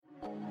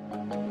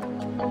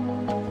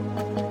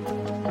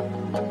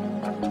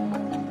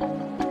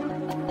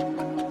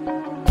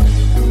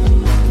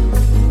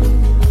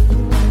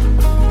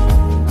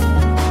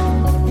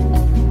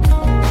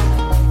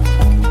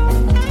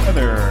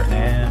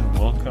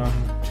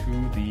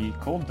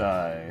Cold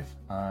Dive.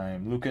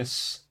 I'm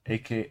Lucas,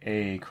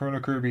 aka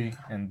Chrono Kirby,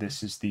 and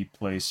this is the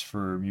place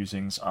for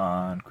musings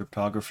on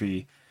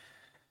cryptography,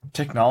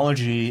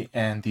 technology,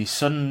 and the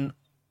sudden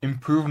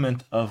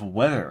improvement of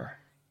weather.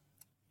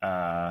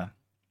 Uh,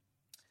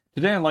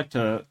 Today I'd like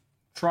to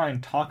try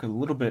and talk a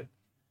little bit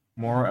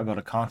more about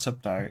a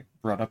concept I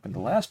brought up in the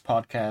last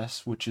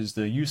podcast, which is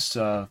the use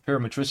of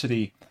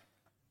parametricity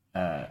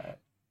uh,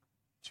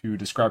 to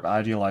describe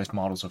idealized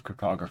models of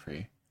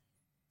cryptography.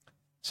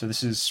 So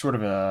this is sort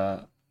of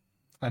I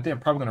think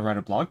I'm probably going to write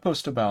a blog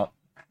post about,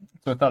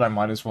 so I thought I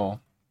might as well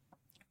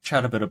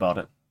chat a bit about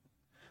it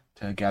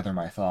to gather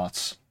my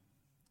thoughts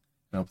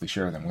and hopefully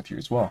share them with you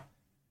as well.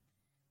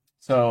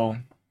 So,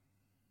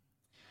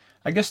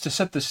 I guess to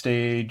set the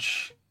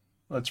stage,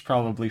 let's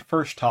probably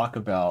first talk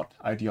about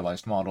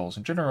idealized models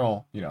in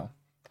general,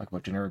 talk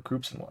about generic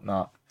groups and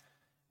whatnot,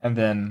 and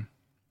then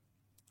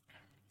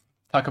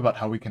talk about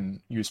how we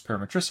can use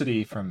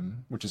parametricity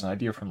which is an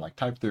idea from like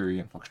type theory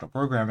and functional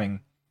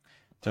programming,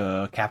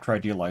 to capture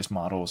idealized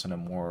models in a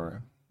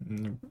more,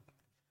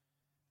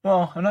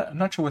 well, I'm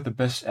not sure what the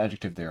best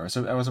adjective there is.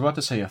 I was about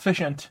to say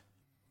efficient,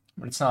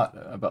 but it's not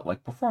about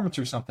like performance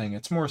or something.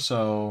 It's more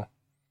so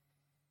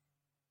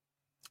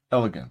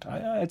elegant.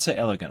 I'd say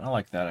elegant. I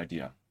like that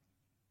idea.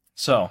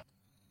 So,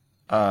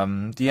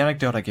 the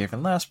anecdote I gave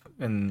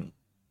in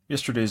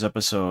yesterday's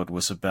episode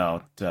was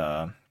about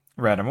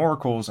random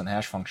oracles and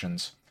hash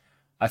functions.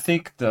 I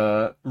think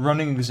the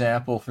running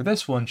example for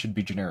this one should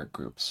be generic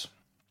groups.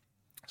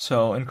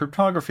 So in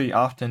cryptography,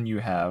 often you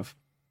have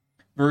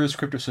various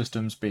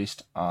cryptosystems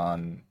based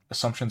on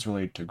assumptions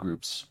related to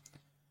groups.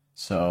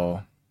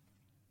 So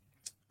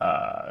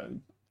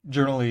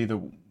generally,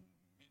 the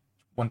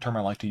one term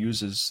I like to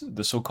use is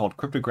the so-called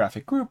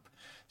cryptographic group.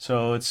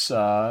 So it's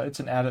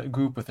an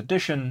group with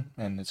addition,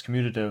 and it's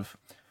commutative,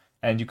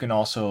 and you can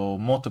also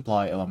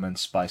multiply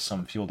elements by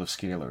some field of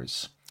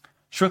scalars.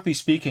 Strictly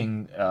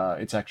speaking,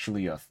 it's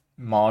actually a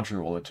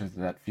module relative to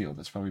that field.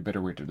 That's probably a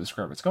better way to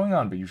describe what's going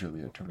on, but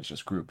usually the term is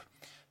just group.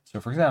 So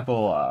for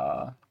example,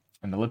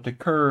 an elliptic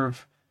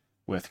curve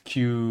with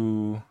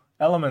q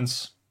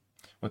elements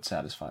would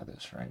satisfy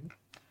this, right?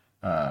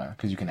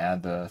 Because you can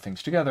add the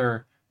things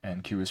together,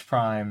 and q is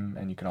prime,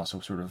 and you can also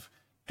sort of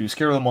do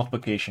scalar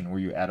multiplication where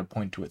you add a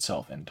point to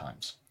itself n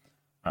times.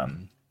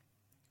 And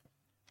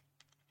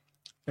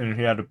if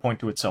you add a point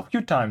to itself q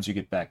times, you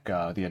get back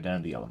the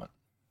identity element,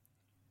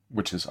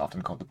 which is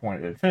often called the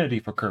point at infinity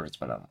for curves,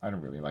 but I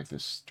don't really like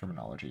this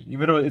terminology.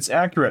 Even though it's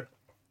accurate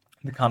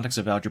in the context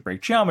of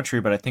algebraic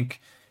geometry, but I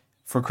think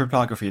for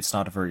cryptography it's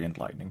not a very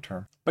enlightening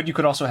term. But you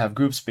could also have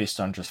groups based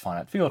on just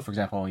finite field. For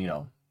example,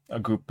 a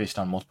group based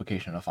on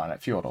multiplication of a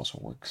finite field also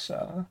works.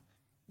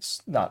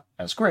 It's not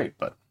as great,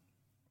 but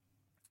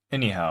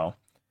anyhow.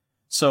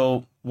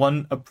 So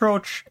one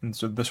approach, and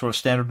so the sort of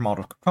standard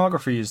model of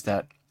cryptography, is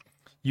that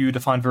you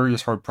define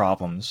various hard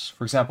problems.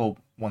 For example,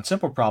 one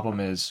simple problem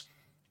is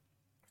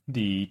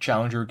the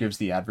challenger gives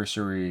the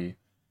adversary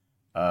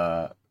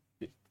a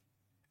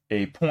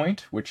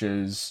point, which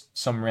is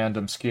some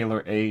random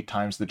scalar a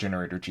times the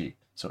generator g,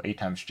 so a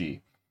times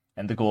g.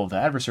 And the goal of the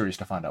adversary is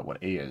to find out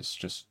what a is,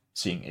 just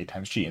seeing a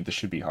times g, and this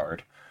should be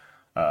hard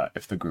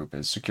if the group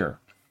is secure.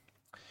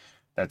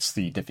 That's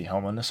the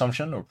Diffie-Hellman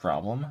assumption, or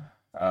problem.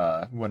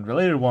 One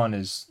related one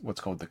is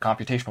what's called the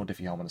computational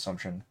Diffie-Hellman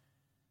assumption.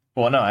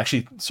 Well, no,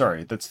 actually,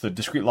 sorry, that's the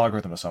discrete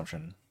logarithm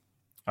assumption.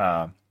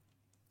 Then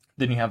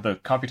you have the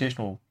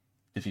computational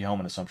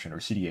Diffie-Hellman assumption, or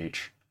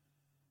CDH.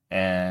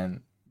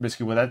 And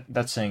basically what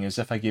that's saying is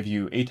if I give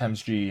you a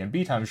times g and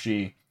b times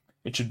g,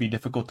 it should be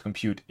difficult to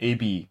compute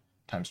ab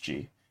times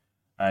g.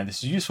 And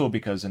this is useful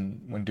because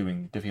when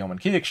doing Diffie-Hellman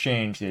key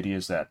exchange, the idea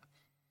is that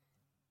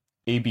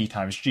ab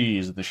times g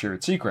is the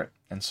shared secret.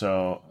 And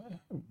so,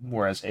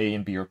 whereas a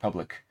and b are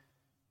public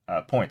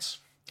points.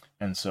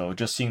 And so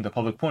just seeing the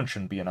public point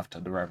shouldn't be enough to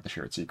derive the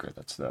shared secret.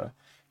 That's the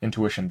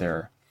intuition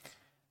there.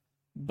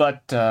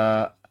 But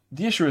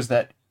the issue is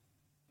that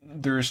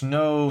there's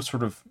no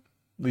sort of,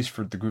 at least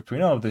for the groups we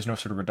know, there's no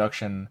sort of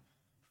reduction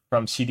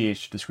from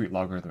CDH to discrete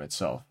logarithm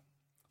itself.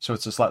 So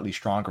it's a slightly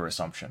stronger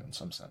assumption in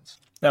some sense.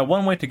 Now,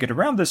 one way to get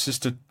around this is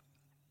to,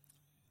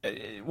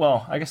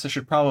 well, I guess I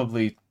should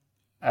probably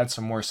add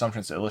some more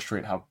assumptions to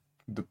illustrate how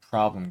the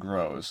problem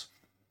grows.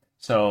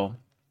 So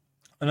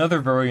another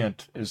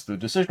variant is the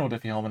decisional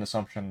Diffie-Hellman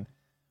assumption,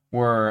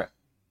 where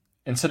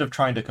instead of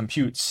trying to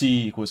compute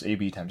C equals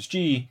AB times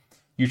G,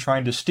 you try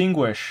and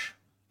distinguish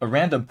a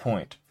random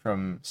point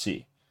from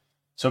C.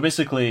 So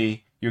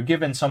basically, you're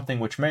given something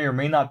which may or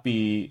may not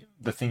be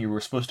the thing you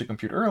were supposed to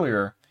compute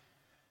earlier,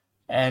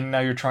 and now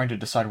you're trying to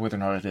decide whether or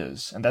not it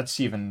is. And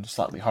that's even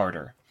slightly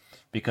harder,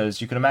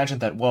 because you can imagine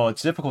that, well,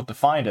 it's difficult to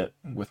find it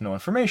with no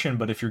information,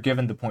 but if you're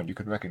given the point, you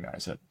could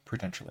recognize it,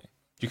 potentially.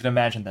 You can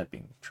imagine that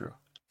being true.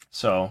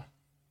 So,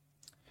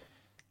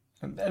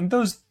 and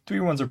those three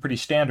ones are pretty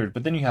standard,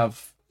 but then you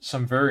have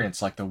some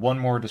variants, like the one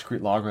more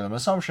discrete logarithm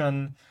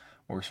assumption,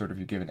 where sort of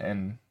you're given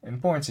n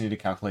points, and you need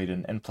to calculate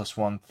an n plus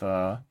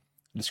 1th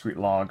discrete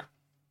log.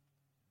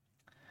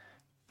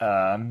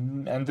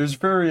 And there's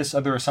various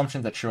other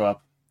assumptions that show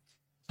up.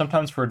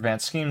 sometimes for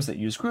advanced schemes that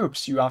use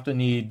groups, you often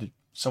need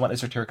somewhat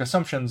esoteric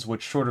assumptions,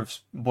 which sort of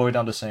boil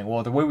down to saying,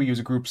 well, the way we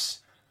use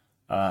groups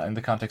in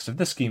the context of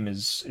this scheme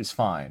is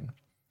fine.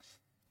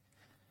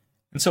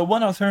 And so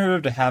one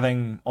alternative to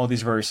having all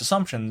these various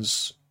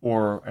assumptions,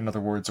 or in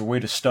other words, a way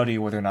to study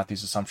whether or not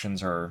these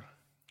assumptions are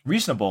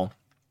reasonable,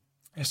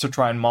 is to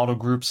try and model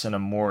groups in a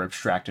more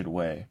abstracted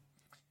way.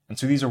 And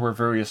so these are where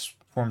various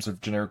forms of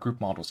generic group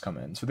models come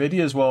in. So the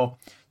idea is, well,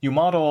 you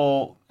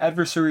model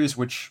adversaries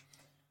which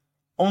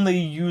only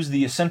use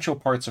the essential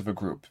parts of a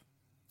group.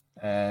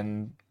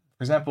 And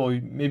for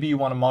example, maybe you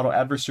want to model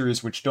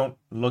adversaries which don't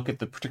look at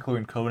the particular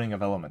encoding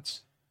of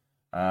elements.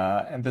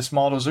 And this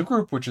models a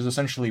group which is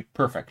essentially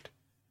perfect.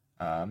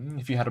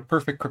 If you had a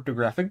perfect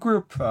cryptographic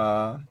group,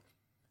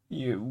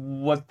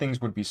 what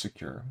things would be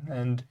secure?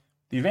 And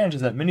the advantage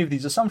is that many of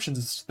these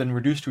assumptions then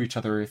reduce to each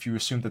other if you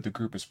assume that the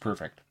group is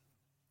perfect.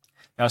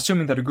 Now,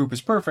 assuming that a group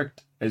is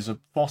perfect is a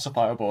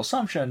falsifiable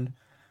assumption,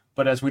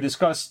 but as we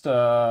discussed in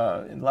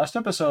the last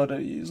episode,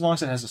 as long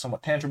as it has a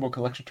somewhat tangible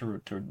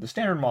collection to the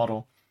standard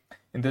model,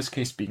 in this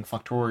case being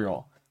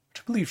factorial,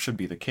 which I believe should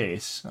be the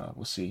case,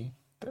 we'll see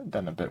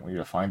then a bit when you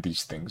define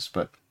these things,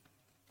 but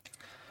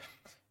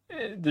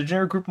the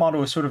generic group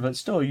model is sort of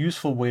still a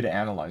useful way to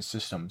analyze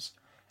systems,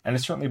 and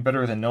it's certainly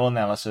better than no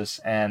analysis,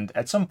 and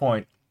at some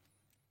point,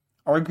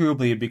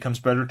 arguably it becomes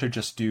better to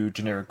just do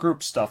generic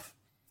group stuff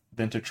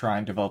than to try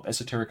and develop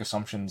esoteric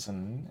assumptions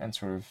and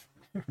sort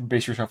of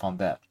base yourself on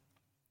that.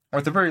 Or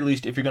at the very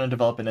least, if you're going to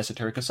develop an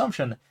esoteric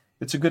assumption,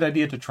 it's a good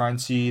idea to try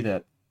and see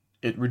that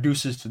it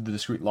reduces to the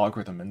discrete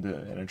logarithm in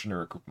a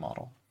generic group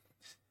model.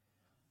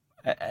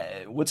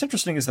 What's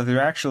interesting is that there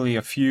are actually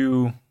a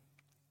few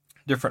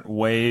different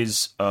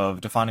ways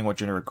of defining what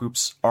generic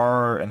groups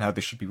are and how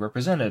they should be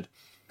represented.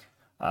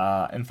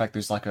 In fact,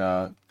 there's like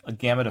a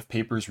gamut of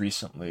papers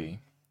recently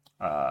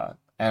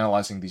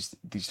analyzing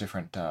these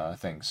different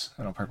things,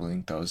 and I'll probably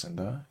link those in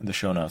the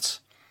show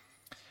notes.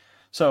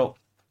 So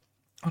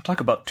I'll talk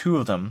about two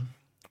of them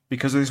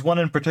because there's one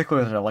in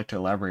particular that I'd like to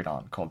elaborate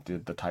on called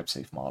the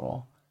type-safe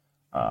model.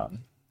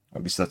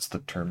 At least that's the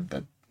term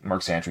that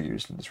Mark Sandra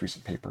used in this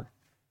recent paper.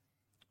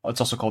 It's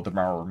also called the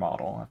Maurer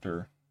model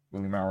after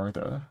Willie Maurer,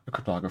 the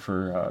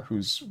cryptographer,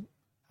 who's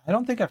I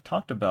don't think I've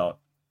talked about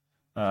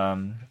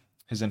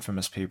his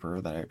infamous paper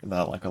that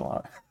I like a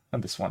lot.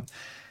 This one.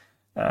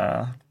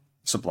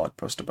 It's a blog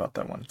post about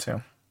that one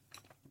too.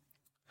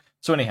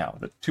 So anyhow,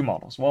 the two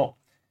models. Well,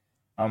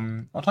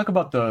 I'll talk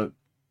about the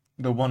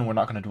one we're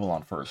not going to dwell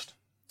on first.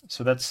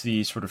 So that's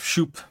the sort of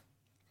Shoup,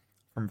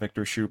 from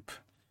Victor Shoup,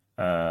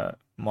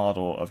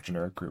 model of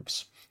generic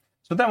groups.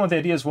 So that one, the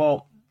idea is,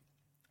 well,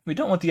 we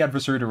don't want the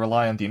adversary to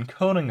rely on the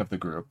encoding of the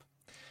group.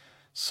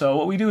 So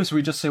what we do is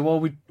we just say,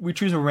 well, we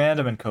choose a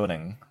random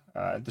encoding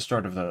at the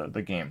start of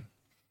the game.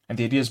 And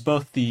the idea is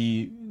both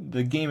the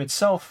game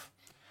itself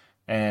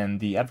and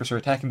the adversary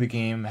attacking the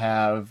game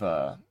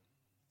have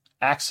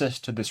access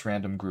to this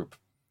random group.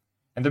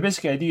 And the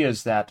basic idea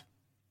is that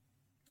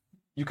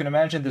you can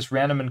imagine this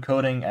random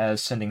encoding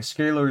as sending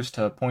scalars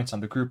to points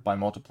on the group by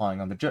multiplying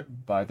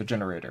by the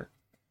generator.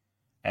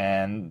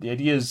 And the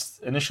idea is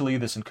initially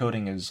this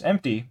encoding is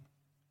empty.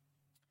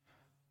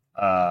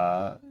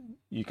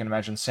 You can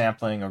imagine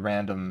sampling a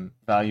random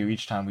value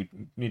each time we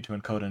need to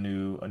encode a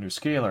new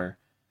scalar.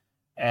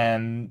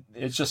 And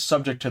it's just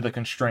subject to the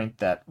constraint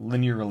that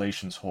linear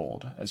relations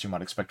hold, as you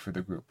might expect for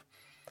the group.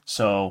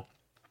 So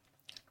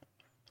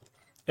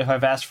if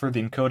I've asked for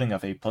the encoding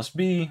of a plus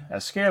b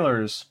as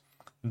scalars,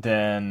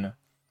 then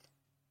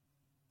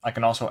I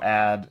can also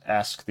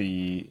ask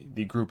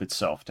the group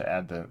itself to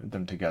add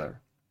them together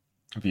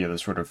via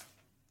this sort of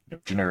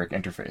generic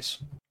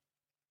interface.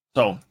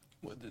 So,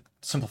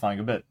 simplifying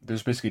a bit,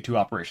 there's basically two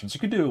operations you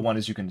could do. One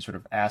is you can sort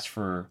of ask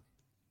for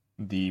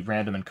the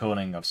random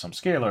encoding of some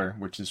scalar,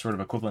 which is sort of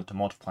equivalent to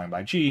multiplying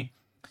by g,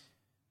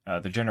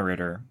 the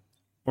generator,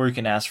 or you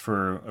can ask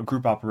for a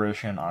group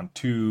operation on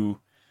 2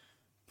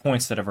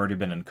 points that have already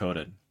been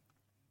encoded.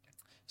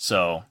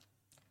 So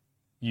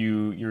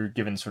you're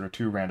given sort of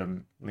 2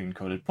 randomly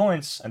encoded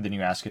points, and then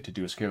you ask it to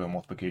do a scalar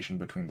multiplication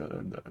between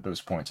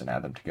those points and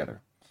add them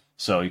together.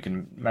 So you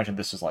can imagine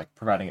this is like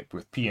providing it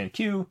with p and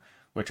q,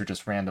 which are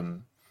just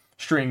random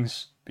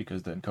strings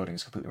because the encoding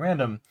is completely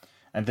random,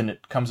 and then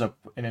it comes up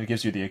and it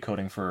gives you the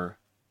encoding for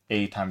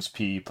a times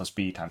p plus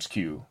b times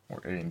q,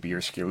 or a and b are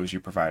scalars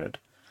you provided.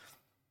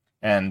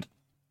 And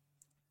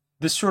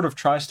this sort of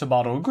tries to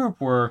model a group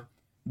where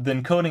the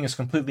encoding is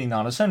completely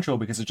non-essential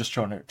because it's just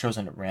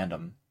chosen at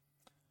random.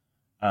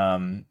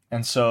 And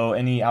so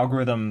any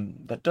algorithm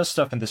that does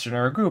stuff in this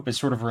generic group is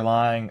sort of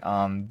relying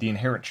on the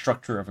inherent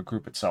structure of a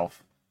group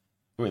itself,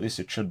 or at least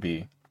it should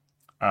be.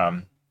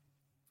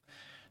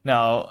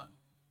 Now,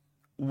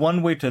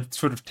 one way to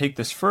sort of take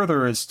this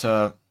further is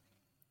to,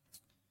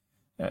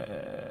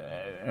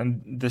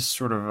 and this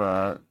sort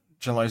of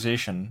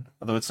generalization,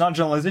 although it's not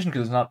generalization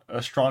because it's not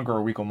a stronger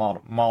or weaker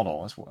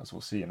model as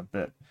we'll see in a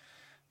bit.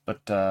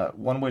 But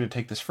one way to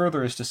take this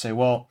further is to say,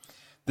 well,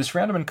 this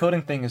random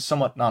encoding thing is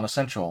somewhat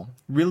non-essential.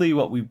 Really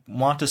what we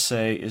want to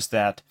say is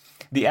that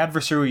the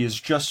adversary is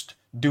just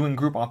doing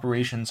group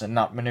operations and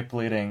not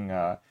manipulating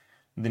the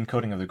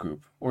encoding of the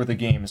group, or the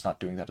game is not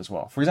doing that as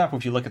well. For example,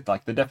 if you look at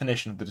like the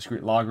definition of the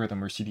discrete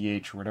logarithm or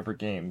CDH or whatever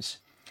games,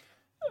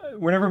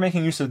 we're never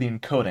making use of the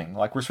encoding.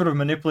 Like, we're sort of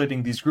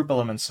manipulating these group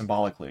elements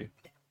symbolically.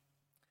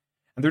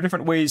 And there are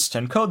different ways to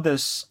encode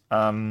this.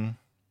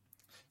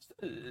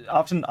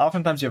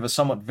 Oftentimes you have a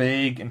somewhat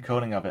vague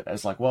encoding of it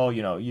as like, well,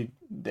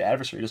 the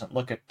adversary doesn't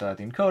look at the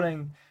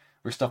encoding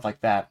or stuff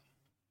like that.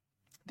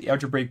 The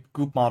algebraic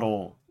group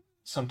model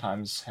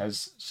sometimes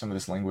has some of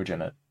this language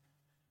in it.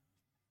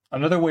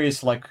 Another way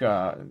is like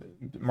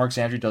Mark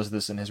Zandri does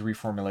this in his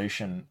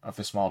reformulation of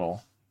this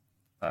model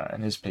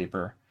in his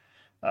paper.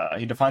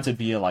 He defines it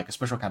via like a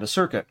special kind of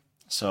circuit.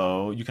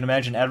 So you can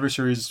imagine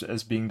adversaries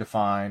as being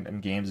defined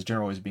and games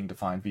generally as being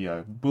defined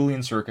via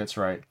Boolean circuits,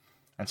 right?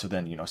 And so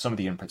then, some of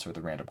the inputs are the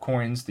random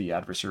coins the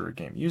adversary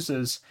game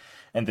uses,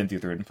 and then the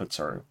other inputs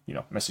are,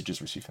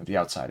 messages received from the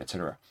outside,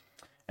 etc.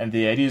 And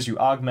the idea is you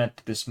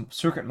augment this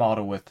circuit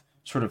model with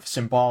sort of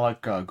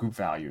symbolic group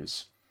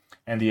values.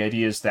 And the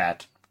idea is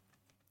that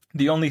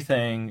the only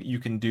thing you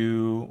can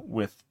do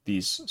with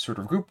these sort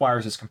of group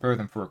wires is compare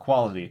them for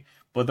equality,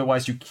 but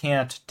otherwise you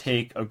can't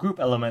take a group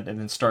element and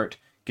then start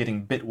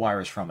getting bit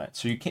wires from it.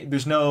 So you can't.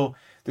 There's no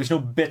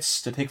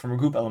bits to take from a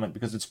group element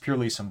because it's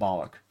purely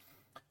symbolic.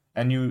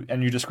 And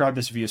you describe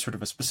this via sort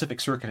of a specific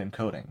circuit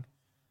encoding.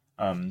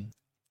 And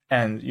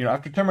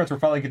after 10 minutes, we're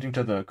finally getting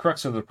to the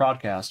crux of the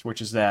podcast,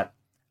 which is that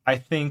I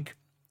think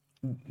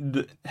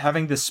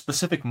having this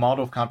specific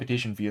model of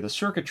computation via the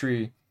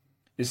circuitry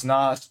is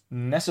not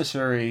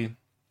necessary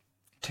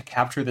to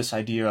capture this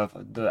idea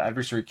of the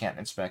adversary can't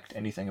inspect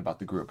anything about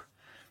the group.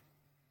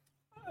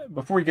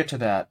 Before we get to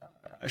that,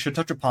 I should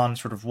touch upon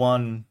sort of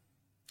one,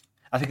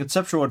 I think,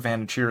 conceptual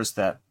advantage here is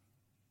that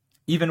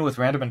even with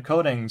random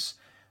encodings,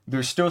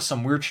 there's still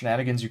some weird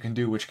shenanigans you can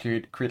do which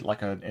create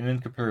like an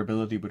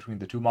incomparability between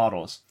the two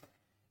models,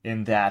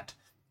 in that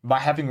by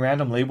having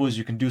random labels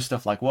you can do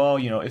stuff like, well,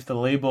 if the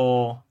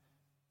label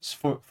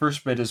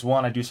first bit is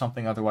 1, I do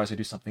something, otherwise I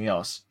do something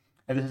else.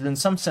 And this is in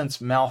some sense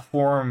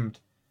malformed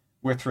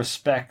with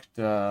respect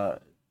to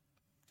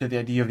the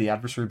idea of the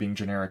adversary being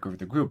generic over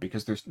the group,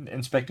 because they're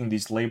inspecting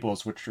these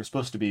labels which are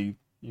supposed to be,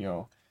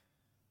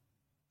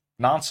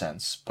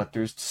 nonsense, but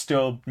they're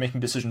still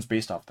making decisions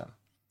based off them.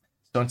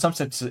 So in some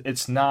sense,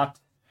 it's not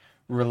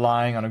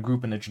relying on a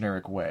group in a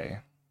generic way.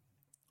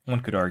 One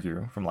could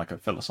argue from like a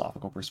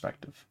philosophical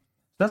perspective.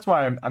 That's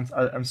why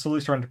I'm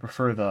slowly starting to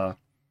prefer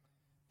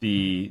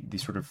the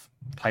sort of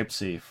type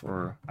safe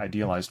or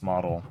idealized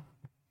model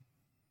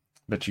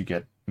that you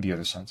get in the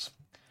other sense.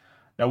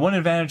 Now, one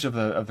advantage of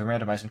the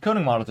randomized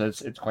encoding model is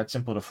that it's quite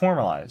simple to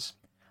formalize.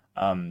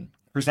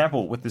 For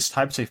example, with this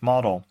type safe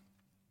model,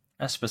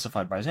 as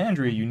specified by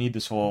Zandri, you need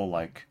this whole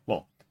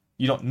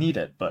you don't need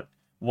it, but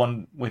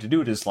one way to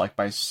do it is like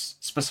by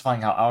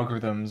specifying how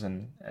algorithms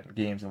and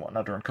games and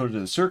whatnot are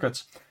encoded as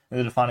circuits, and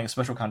then defining a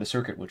special kind of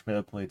circuit which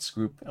manipulates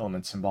group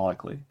elements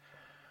symbolically.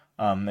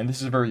 And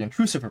this is a very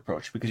intrusive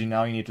approach because you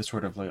need to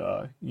sort of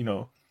go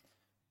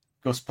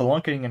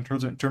spelunking in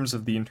terms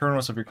of the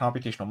internals of your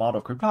computational model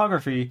of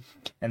cryptography,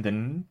 and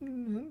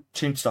then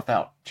change stuff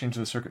out, change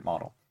the circuit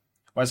model.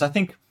 Whereas I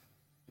think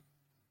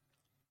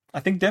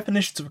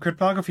definitions of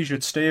cryptography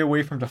should stay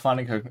away from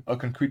defining a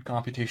concrete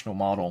computational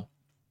model.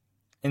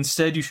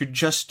 Instead, you should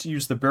just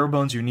use the bare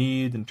bones you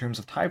need in terms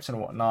of types and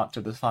whatnot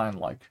to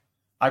define,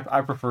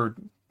 I prefer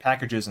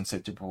packages and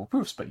set-typical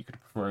proofs, but you could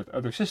prefer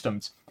other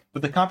systems.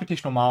 But the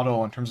computational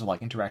model in terms of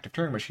interactive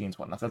Turing machines and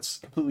whatnot, that's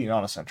completely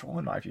non-essential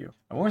in my view.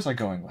 And where was I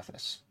going with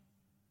this?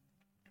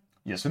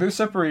 Yeah, so there's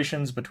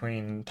separations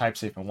between type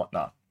safe and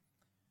whatnot.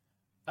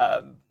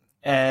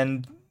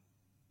 And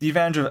the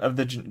advantage of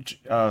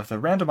the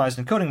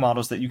randomized encoding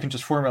model is that you can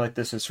just formulate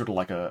this as sort of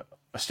like a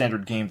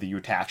standard game that you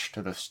attach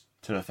to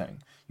the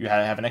thing. You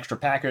have an extra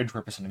package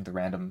representing the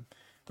randomized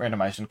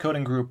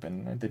encoding group,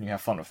 and then you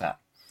have fun with that.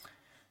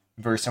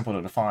 Very simple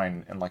to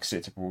define in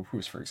state-typical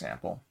proofs, for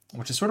example,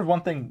 which is sort of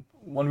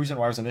one reason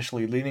why I was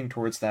initially leaning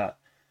towards that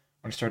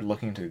when I started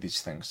looking into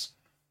these things.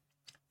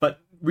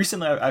 But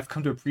recently I've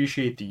come to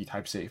appreciate the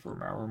type safe or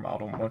malware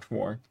model much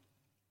more.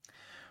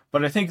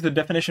 But I think the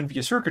definition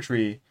via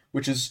circuitry,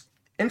 which is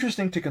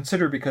interesting to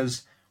consider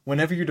because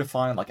whenever you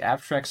define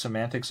abstract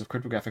semantics of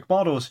cryptographic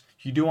models,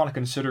 you do want to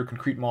consider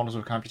concrete models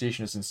of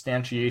computation as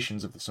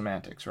instantiations of the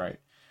semantics, right?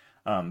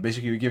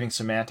 Basically, you're giving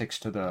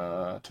semantics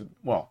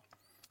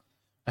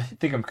I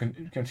think I'm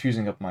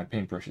confusing up my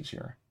paintbrushes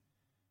here.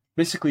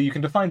 Basically, you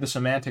can define the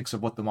semantics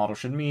of what the model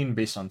should mean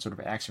based on sort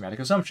of axiomatic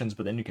assumptions,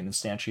 but then you can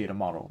instantiate a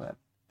model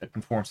that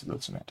conforms to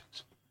those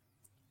semantics.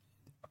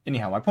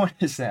 Anyhow, my point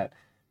is that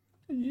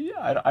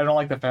I don't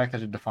like the fact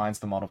that it defines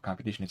the model of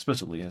computation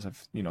explicitly, as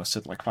I've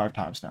said 5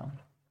 times now.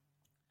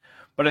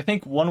 But I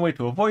think one way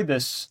to avoid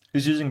this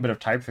is using a bit of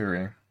type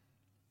theory.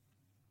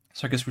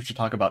 So I guess we should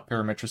talk about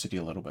parametricity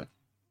a little bit.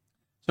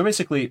 So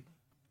basically,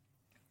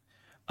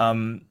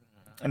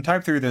 in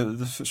type theory,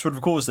 the sort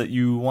of goal is that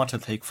you want to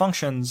take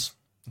functions.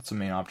 That's the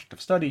main object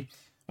of study.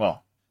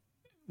 Well,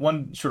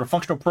 one sort of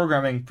functional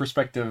programming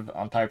perspective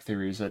on type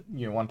theory is that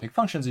you want to take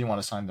functions and you want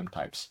to assign them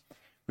types.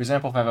 For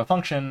example, if I have a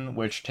function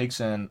which takes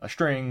in a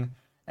string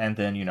and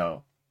then,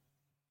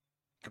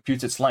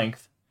 computes its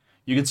length,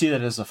 you can see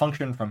that it is a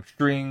function from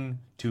string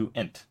to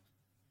int,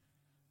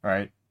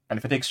 right? And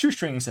if it takes two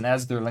strings and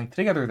adds their length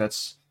together,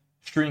 that's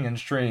string and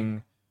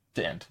string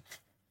to int,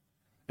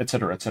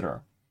 etc.,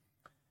 etc.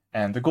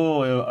 And the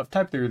goal of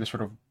type theory is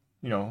sort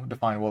of,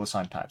 define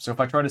well-defined types. So if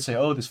I try to say,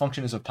 oh, this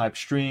function is of type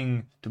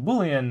string to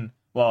Boolean,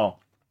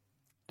 well,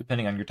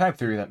 depending on your type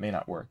theory, that may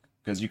not work.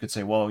 Because you could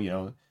say, well,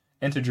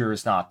 integer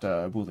is not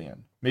Boolean.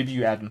 Maybe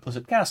you add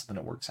implicit cast, then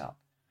it works out.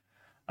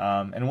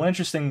 And one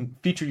interesting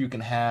feature you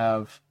can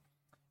have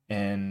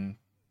in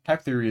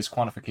type theory is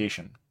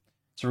quantification.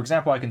 So for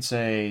example, I can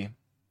say,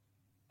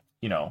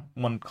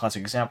 one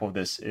classic example of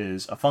this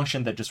is a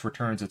function that just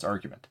returns its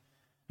argument.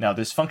 Now,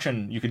 this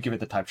function, you could give it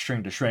the type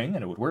string to string,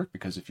 and it would work,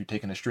 because if you've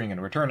taken a string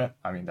and return it,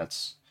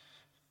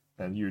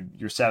 then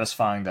you're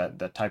satisfying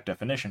that type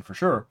definition for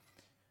sure.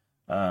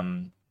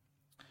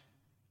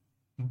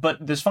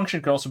 But this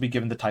function could also be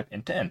given the type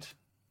int to int.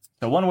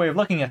 So one way of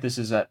looking at this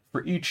is that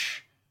for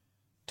each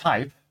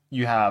type,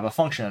 you have a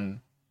function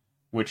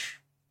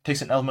which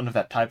takes an element of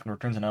that type and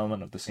returns an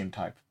element of the same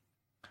type.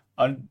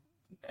 And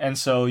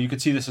so you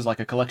could see this as like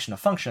a collection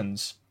of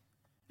functions.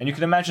 And you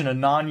can imagine a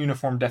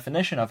non-uniform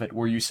definition of it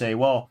where you say,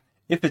 well,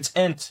 if it's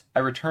int, I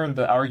return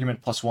the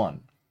argument plus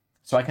 1.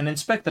 So I can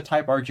inspect the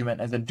type argument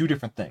and then do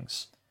different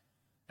things.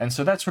 And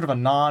so that's sort of a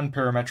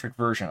non-parametric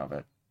version of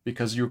it,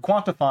 because you're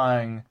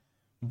quantifying,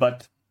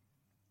 but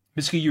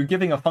basically you're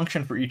giving a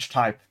function for each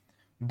type,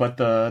 but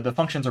the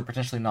functions are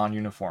potentially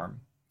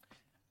non-uniform.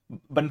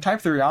 But in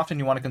type theory, often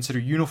you want to consider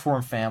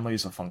uniform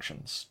families of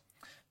functions.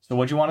 So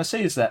what you want to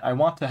say is that I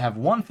want to have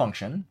one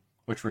function,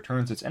 which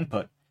returns its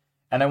input,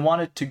 and I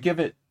want it to give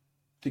it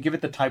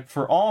the type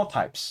for all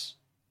types.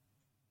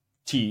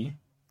 T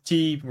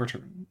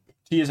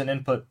is an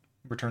input,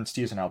 returns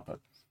T as an output.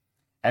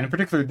 And in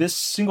particular, this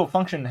single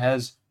function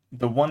has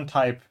the one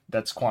type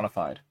that's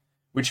quantified,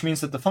 which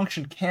means that the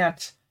function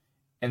can't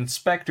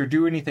inspect or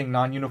do anything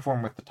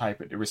non-uniform with the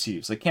type it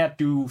receives. It can't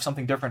do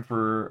something different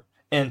for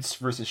ints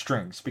versus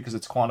strings because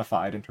it's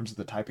quantified in terms of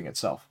the typing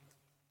itself.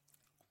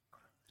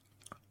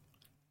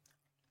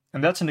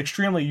 And that's an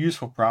extremely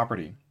useful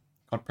property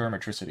called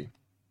parametricity.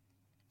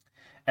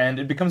 And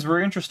it becomes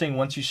very interesting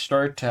once you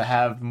start to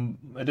have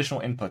additional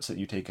inputs that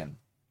you take in.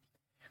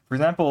 For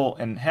example,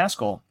 in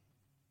Haskell,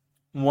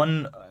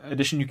 one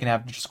addition you can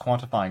have is just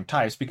quantifying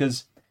types,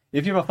 because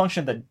if you have a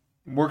function that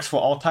works for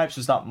all types,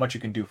 there's not much you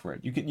can do for it.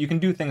 You can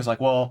do things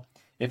like, well,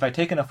 if I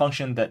take in a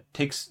function that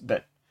takes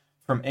that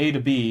from A to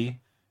B,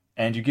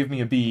 and you give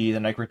me a B,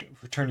 then I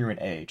return you an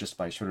A just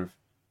by sort of,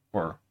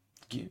 or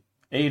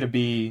A to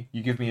B,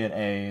 you give me an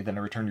A, then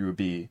I return you a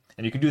B.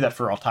 And you can do that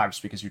for all types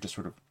because you just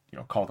sort of,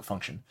 call the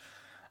function.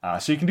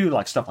 So you can do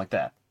like stuff like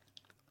that.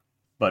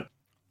 But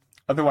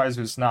otherwise,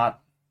 there's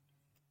not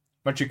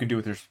much you can do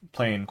with this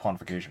plain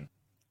quantification.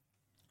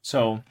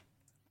 So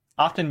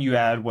often you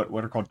add what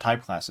are called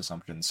type class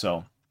assumptions.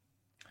 So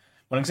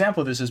one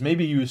example of this is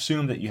maybe you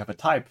assume that you have a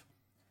type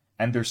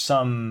and there's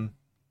some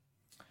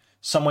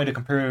way to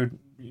compare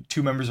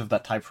two members of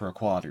that type for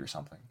equality or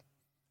something.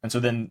 And so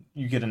then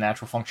you get a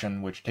natural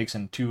function which takes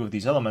in two of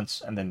these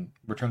elements and then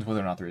returns whether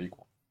or not they're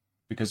equal.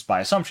 Because by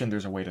assumption,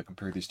 there's a way to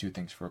compare these two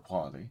things for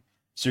equality.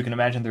 So you can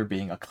imagine there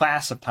being a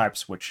class of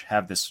types which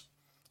have this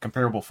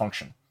comparable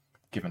function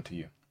given to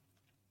you.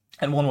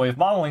 And one way of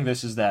modeling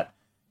this is that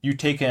you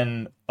take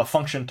in a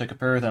function to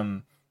compare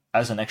them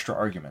as an extra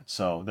argument.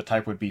 So the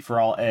type would be for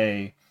all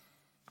A,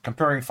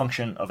 comparing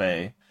function of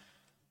A.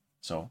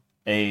 So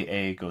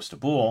A goes to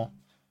bool.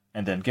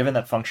 And then given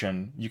that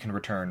function, you can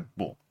return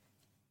bool.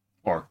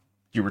 Or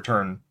you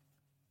return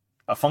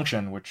a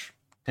function which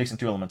takes in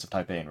two elements of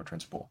type A and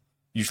returns bool.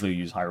 Usually you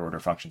use higher order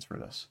functions for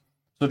this.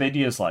 So the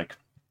idea is like,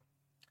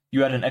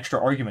 you add an extra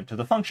argument to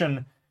the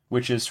function,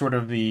 which is sort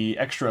of the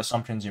extra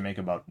assumptions you make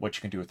about what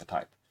you can do with the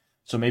type.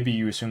 So maybe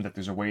you assume that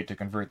there's a way to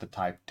convert the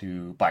type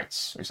to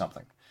bytes or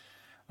something.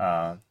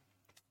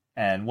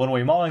 And one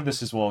way of modeling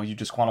this is, well, you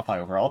just quantify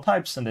over all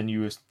types, and then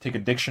you take a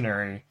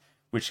dictionary,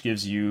 which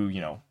gives you,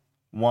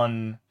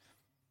 one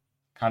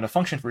kind of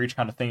function for each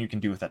kind of thing you can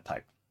do with that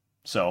type.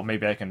 So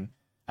maybe I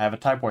have a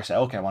type where I say,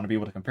 okay, I want to be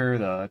able to compare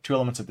the two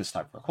elements of this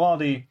type for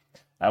equality.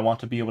 I want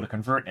to be able to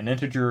convert an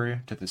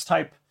integer to this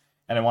type,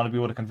 and I want to be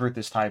able to convert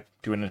this type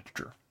to an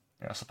integer,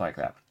 something like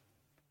that.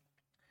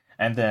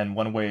 And then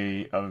one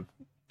way of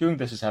doing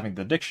this is having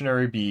the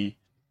dictionary be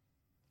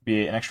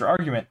an extra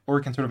argument, or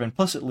it can sort of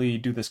implicitly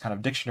do this kind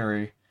of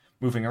dictionary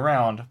moving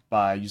around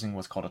by using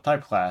what's called a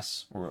type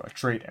class, or a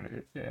trait,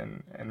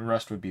 and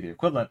Rust would be the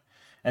equivalent.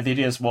 And the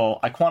idea is, well,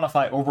 I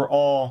quantify over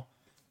all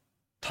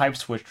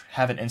types which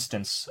have an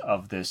instance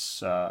of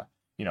this,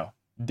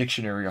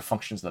 dictionary of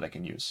functions that I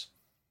can use.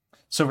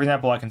 So for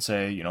example, I can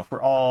say,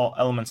 for all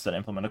elements that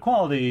implement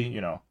equality,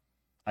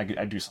 I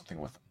do something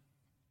with them.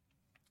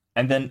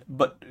 And then,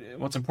 but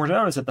what's important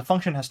to note is that the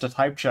function has to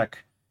type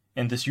check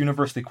in this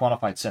universally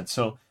quantified sense.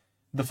 So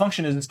the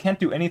function can't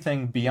do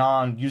anything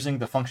beyond using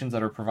the functions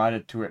that are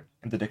provided to it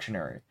in the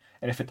dictionary.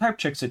 And if it type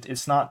checks it,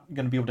 it's not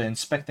going to be able to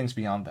inspect things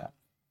beyond that.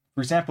 For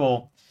For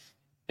example,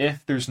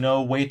 if there's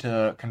no way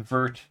to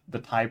convert the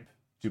type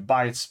to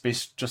bytes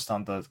based just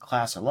on the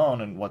class alone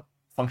and what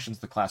functions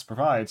the class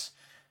provides,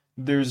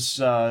 there's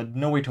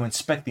no way to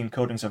inspect the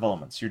encodings of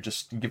elements. You're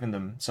just giving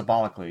them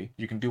symbolically.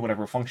 You can do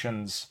whatever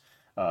functions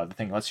the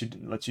thing lets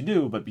you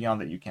do, but beyond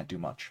that, you can't do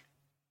much.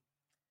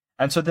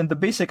 And so then the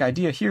basic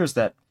idea here is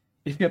that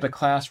if you have a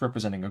class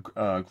representing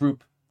a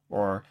group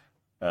or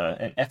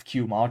an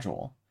FQ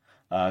module,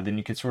 then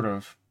you could sort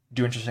of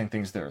do interesting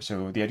things there.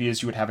 So the idea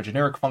is you would have a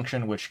generic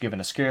function which,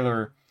 given a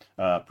scalar,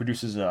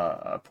 produces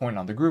a point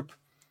on the group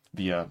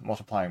via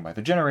multiplying by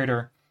the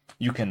generator.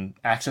 You can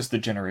access the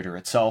generator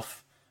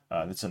itself.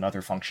 That's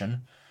another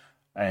function.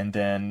 And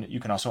then you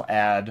can also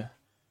add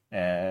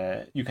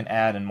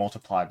and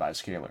multiply by a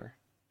scalar.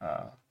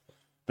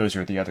 Those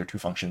are the other two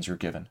functions you're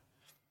given.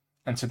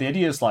 And so the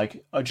idea is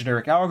like a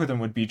generic algorithm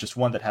would be just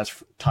one that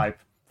has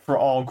type for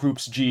all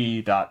groups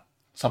G dot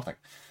something,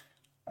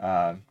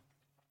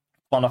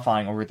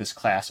 quantifying over this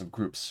class of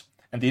groups.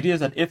 And the idea is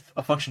that if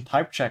a function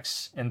type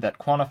checks in that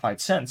quantified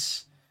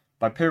sense,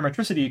 by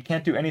parametricity, it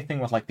can't do anything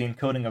with like the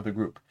encoding of the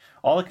group.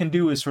 All it can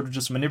do is sort of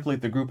just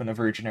manipulate the group in a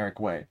very generic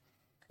way.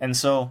 And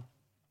so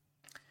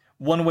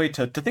one way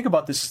to think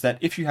about this is that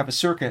if you have a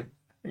circuit,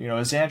 a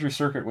Xandru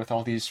circuit with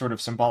all these sort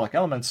of symbolic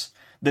elements,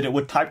 that it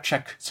would type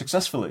check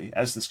successfully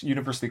as this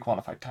universally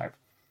quantified type.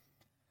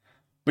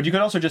 But you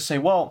could also just say,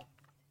 well,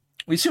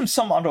 we assume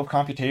some amount of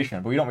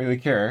computation, but we don't really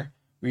care.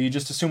 We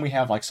just assume we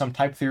have like some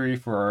type theory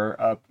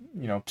for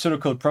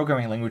pseudocode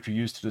programming language we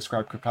use to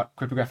describe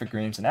cryptographic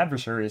games and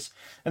adversaries,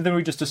 and then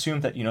we just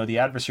assume that the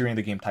adversary in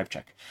the game type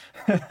check,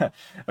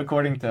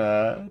 according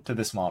to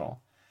this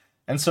model.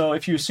 And so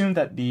if you assume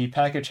that the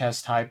package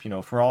has type,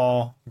 for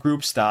all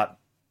groups dot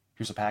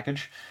here's a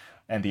package,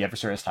 and the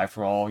adversary has type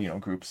for all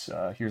groups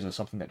here's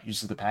something that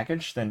uses the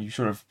package, then you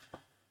sort of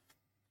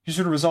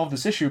resolve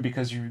this issue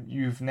because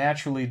you've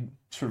naturally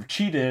sort of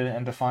cheated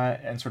and define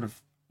and sort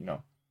of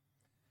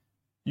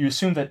you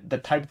assume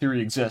that type theory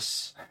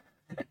exists,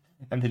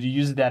 and that you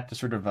use that to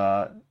sort of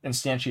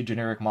instantiate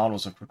generic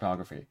models of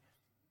cryptography.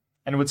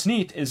 And what's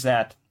neat is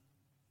that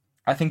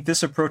I think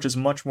this approach is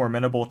much more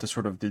amenable to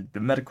sort of the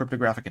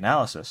metacryptographic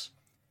analysis,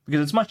 because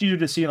it's much easier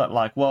to see that,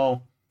 like,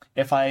 well,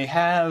 if I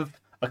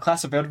have a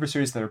class of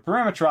adversaries that are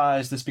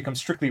parameterized, this becomes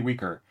strictly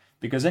weaker,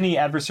 because any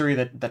adversary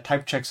that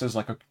type checks as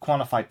like a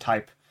quantified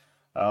type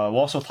will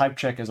also type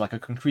check as like a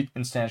concrete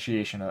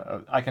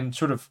instantiation. I can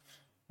sort of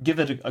give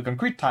it a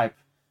concrete type,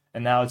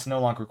 and now it's no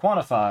longer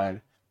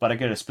quantified, but I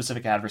get a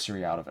specific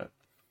adversary out of it.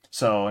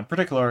 So in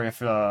particular,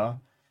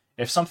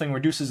 if something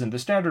reduces in the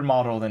standard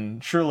model, then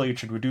surely it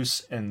should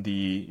reduce in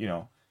the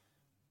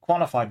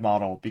quantified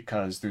model,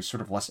 because there's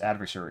sort of less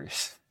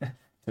adversaries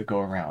to go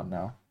around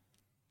now.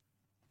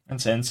 And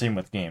same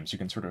with games. You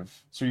can sort of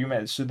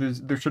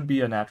there should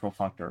be a natural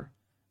functor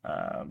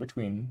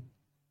between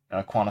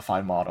a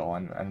quantified model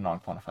and a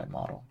non-quantified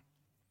model,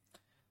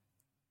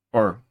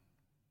 or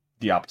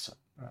the opposite,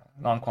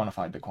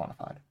 non-quantified to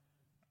quantified,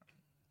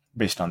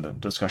 based on the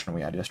discussion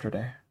we had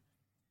yesterday.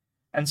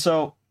 And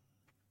so,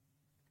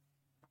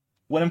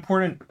 one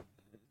important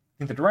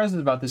thing that arises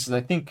about this is,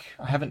 I think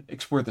I haven't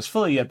explored this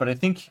fully yet, but I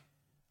think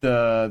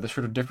the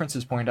sort of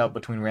differences pointed out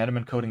between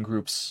random encoding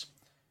groups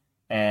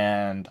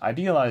and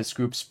idealized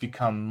groups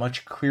become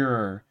much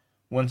clearer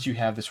once you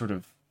have this sort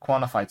of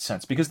quantified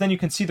sense, because then you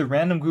can see the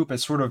random group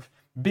as sort of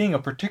being a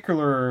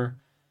particular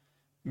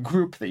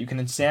group that you can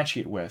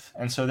instantiate with,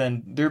 and so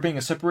then there being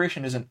a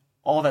separation isn't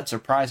all that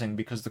surprising,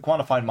 because the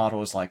quantified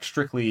model is like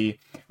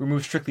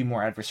removes strictly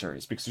more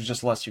adversaries, because there's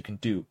just less you can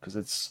do,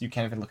 because you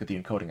can't even look at the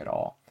encoding at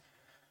all.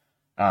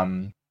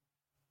 I've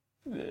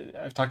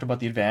talked about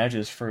the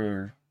advantages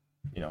for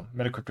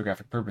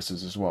metacryptographic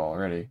purposes as well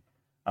already.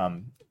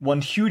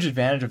 One huge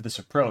advantage of this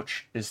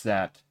approach is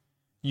that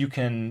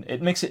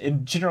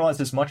it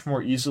generalizes much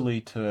more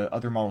easily to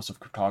other models of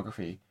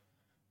cryptography.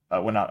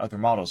 Well, not other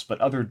models,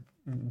 but other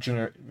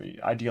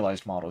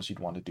idealized models you'd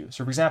want to do.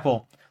 So for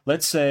example,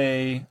 let's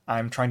say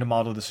I'm trying to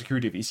model the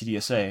security of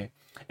ECDSA,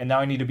 and now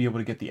I need to be able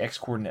to get the X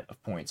coordinate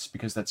of points,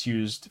 because that's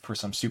used for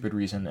some stupid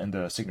reason in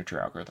the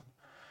signature algorithm.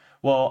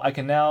 Well, I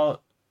can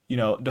now,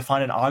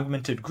 define an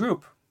augmented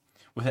group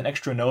with an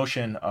extra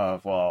notion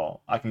of,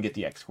 well, I can get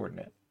the X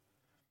coordinate,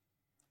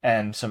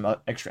 and some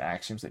extra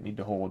axioms that need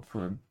to hold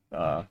for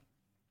a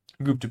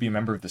group to be a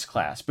member of this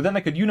class. But then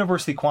I could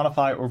universally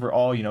quantify over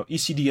all,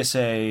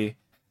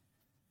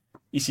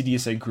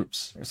 ECDSA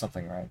groups or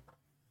something, right?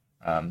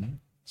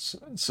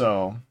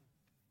 So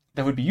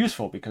that would be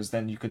useful, because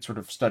then you could sort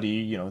of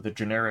study, the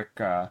generic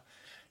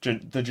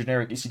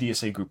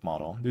ECDSA group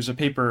model. There's a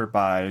paper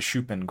by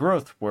Shoup and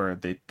Groth where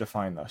they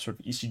define the sort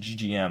of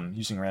ECGGM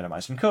using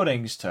randomized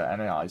encodings to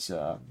analyze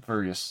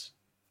various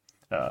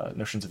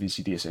notions of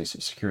ECDSA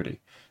security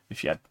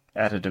if you had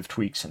additive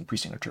tweaks and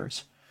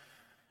pre-signatures.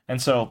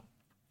 And so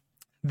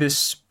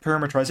this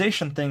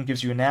parameterization thing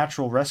gives you a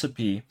natural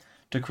recipe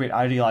to create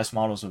idealized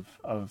models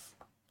of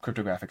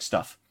cryptographic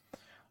stuff.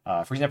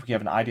 For example, you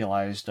have an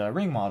idealized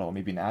ring model,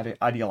 maybe an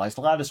idealized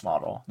lattice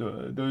model.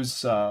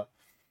 Those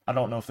I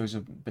don't know if those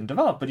have been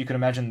developed, but you can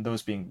imagine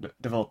those being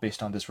developed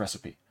based on this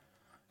recipe,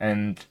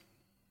 and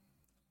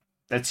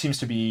that seems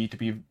to be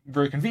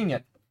very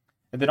convenient.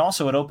 And then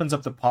also it opens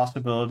up the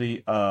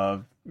possibility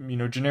of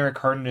generic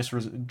hardness,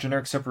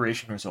 generic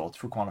separation results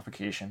for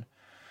quantification.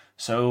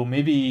 So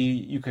maybe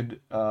you could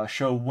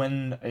show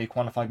when a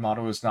quantified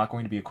model is not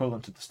going to be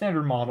equivalent to the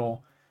standard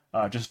model,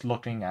 just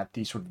looking at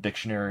the sort of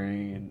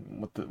dictionary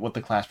and what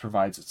the class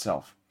provides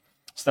itself.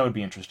 So that would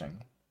be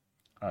interesting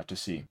to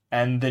see.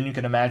 And then you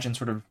can imagine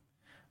sort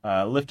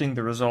of lifting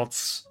the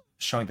results,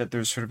 showing that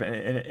there's sort of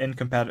an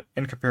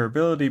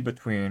incomparability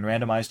between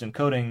randomized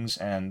encodings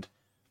and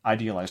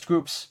idealized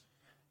groups.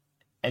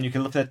 And you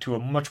can lift that to a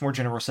much more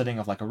general setting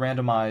of like a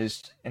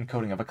randomized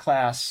encoding of a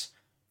class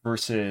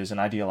versus an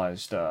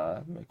idealized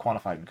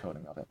quantified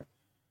encoding of it.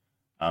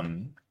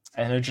 And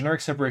a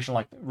generic separation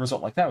like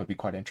result like that would be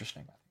quite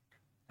interesting,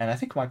 and I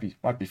think might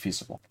be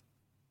feasible.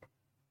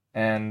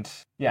 And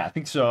yeah, I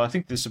think so. I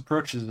think this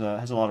approach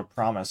has a lot of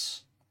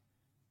promise,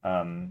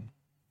 um,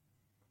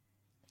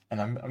 and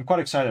I'm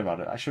quite excited about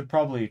it. I should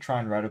probably try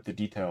and write up the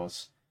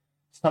details.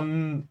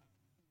 Some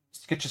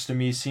sketches to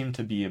me seem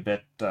to be a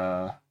bit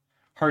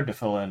hard to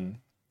fill in,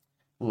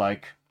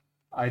 like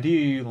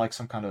ID, like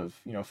some kind of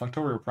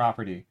functorial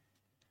property.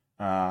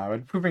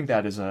 But proving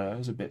that is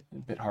a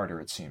bit harder,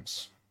 it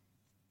seems.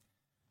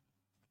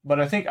 But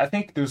I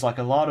think there's like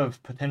a lot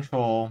of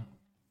potential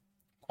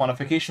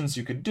quantifications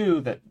you could do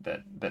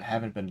that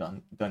haven't been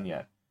done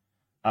yet.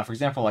 For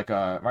example, like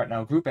right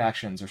now, group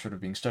actions are sort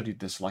of being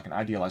studied as like an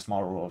idealized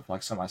model of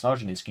like some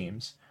isogeny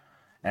schemes,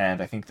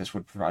 and I think this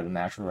would provide a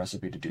natural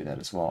recipe to do that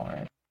as well.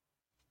 Right?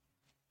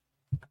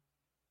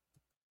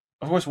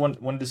 Of course,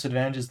 one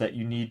disadvantage is that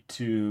you need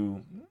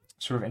to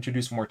sort of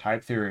introduce more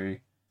type theory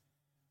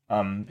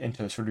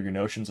into sort of your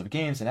notions of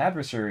games and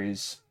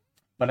adversaries.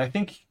 But I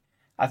think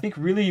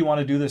really you want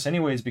to do this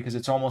anyways because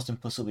it's almost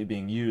implicitly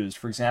being used.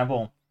 For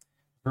example,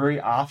 very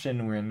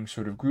often when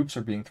sort of groups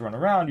are being thrown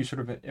around, you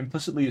sort of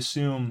implicitly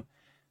assume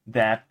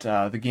that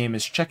the game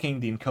is checking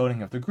the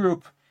encoding of the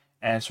group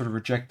and sort of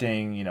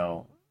rejecting,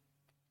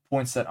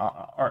 points that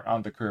aren't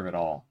on the curve at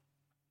all.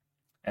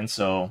 And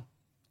so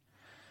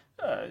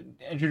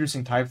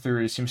introducing type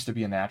theory seems to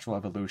be a natural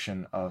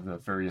evolution of the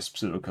various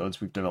pseudocodes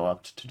we've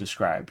developed to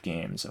describe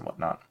games and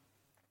whatnot.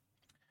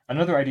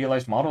 Another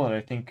idealized model that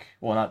I think,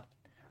 well, not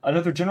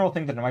another general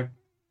thing that I might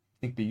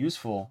think be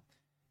useful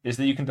is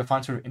that you can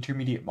define sort of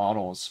intermediate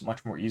models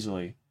much more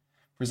easily.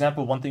 For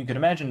example, one thing you could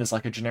imagine is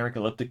like a generic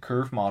elliptic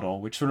curve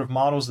model, which sort of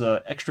models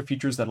the extra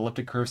features that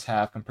elliptic curves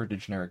have compared to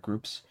generic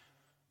groups.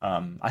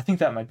 I think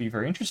that might be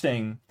very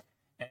interesting.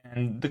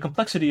 And the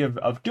complexity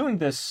of doing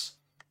this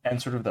and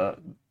sort of the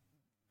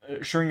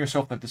assuring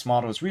yourself that this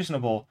model is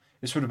reasonable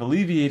is sort of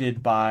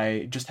alleviated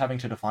by just having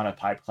to define a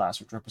type class,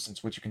 which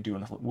represents what you can do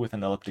with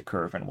an elliptic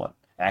curve and what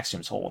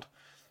axioms hold.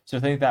 So I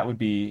think that would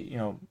be,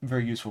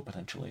 very useful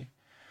potentially.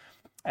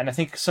 And I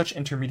think such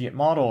intermediate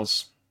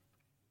models,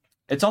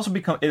 it also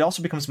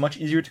becomes much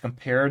easier to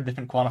compare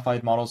different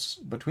quantified models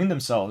between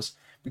themselves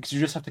because you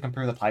just have to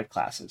compare the type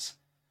classes.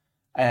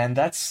 And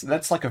that's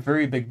like a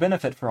very big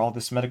benefit for all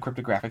this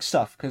metacryptographic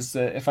stuff, because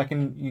if I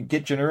can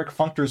get generic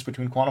functors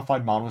between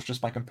quantified models just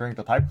by comparing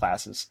the type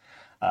classes,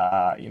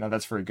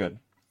 that's very good.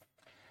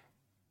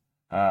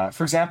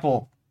 For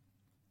example,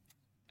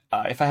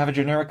 if I have a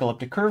generic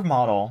elliptic curve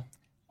model,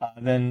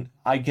 then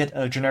I get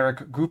a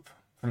generic group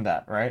from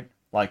that, right?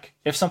 Like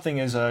if something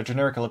is a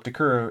generic elliptic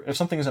curve, if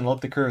something is an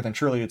elliptic curve, then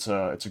surely it's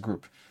a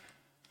group.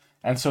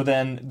 And so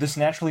then this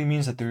naturally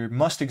means that there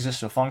must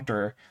exist a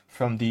functor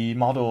from the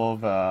model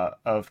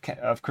of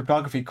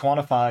cryptography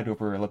quantified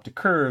over elliptic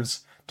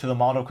curves to the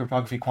model of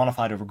cryptography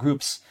quantified over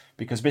groups,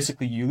 because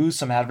basically you lose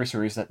some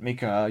adversaries that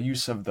make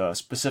use of the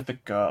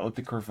specific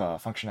elliptic curve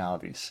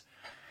functionalities.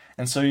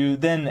 And so you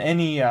then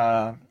any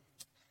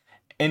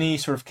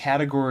sort of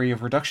category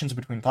of reductions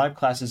between type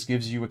classes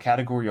gives you a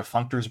category of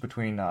functors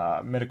between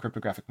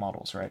metacryptographic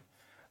models, right?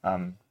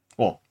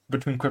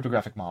 Between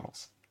cryptographic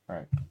models,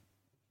 right?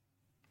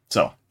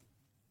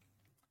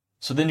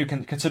 So then you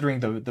can considering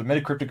the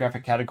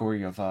metacryptographic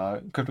category of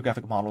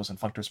cryptographic models and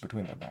functors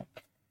between them,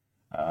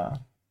 right?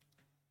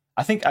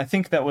 I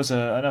think that was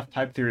enough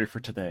type theory for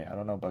today. I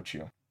don't know about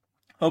you.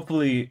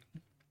 Hopefully,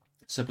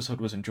 this episode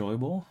was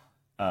enjoyable,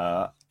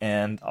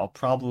 and I'll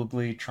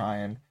probably try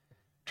and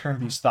turn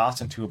these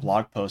thoughts into a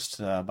blog post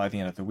by the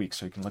end of the week,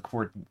 so you can look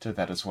forward to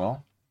that as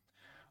well.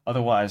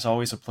 Otherwise,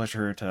 always a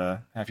pleasure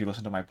to have you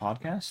listen to my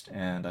podcast,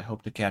 and I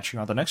hope to catch you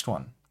on the next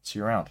one. See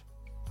you around.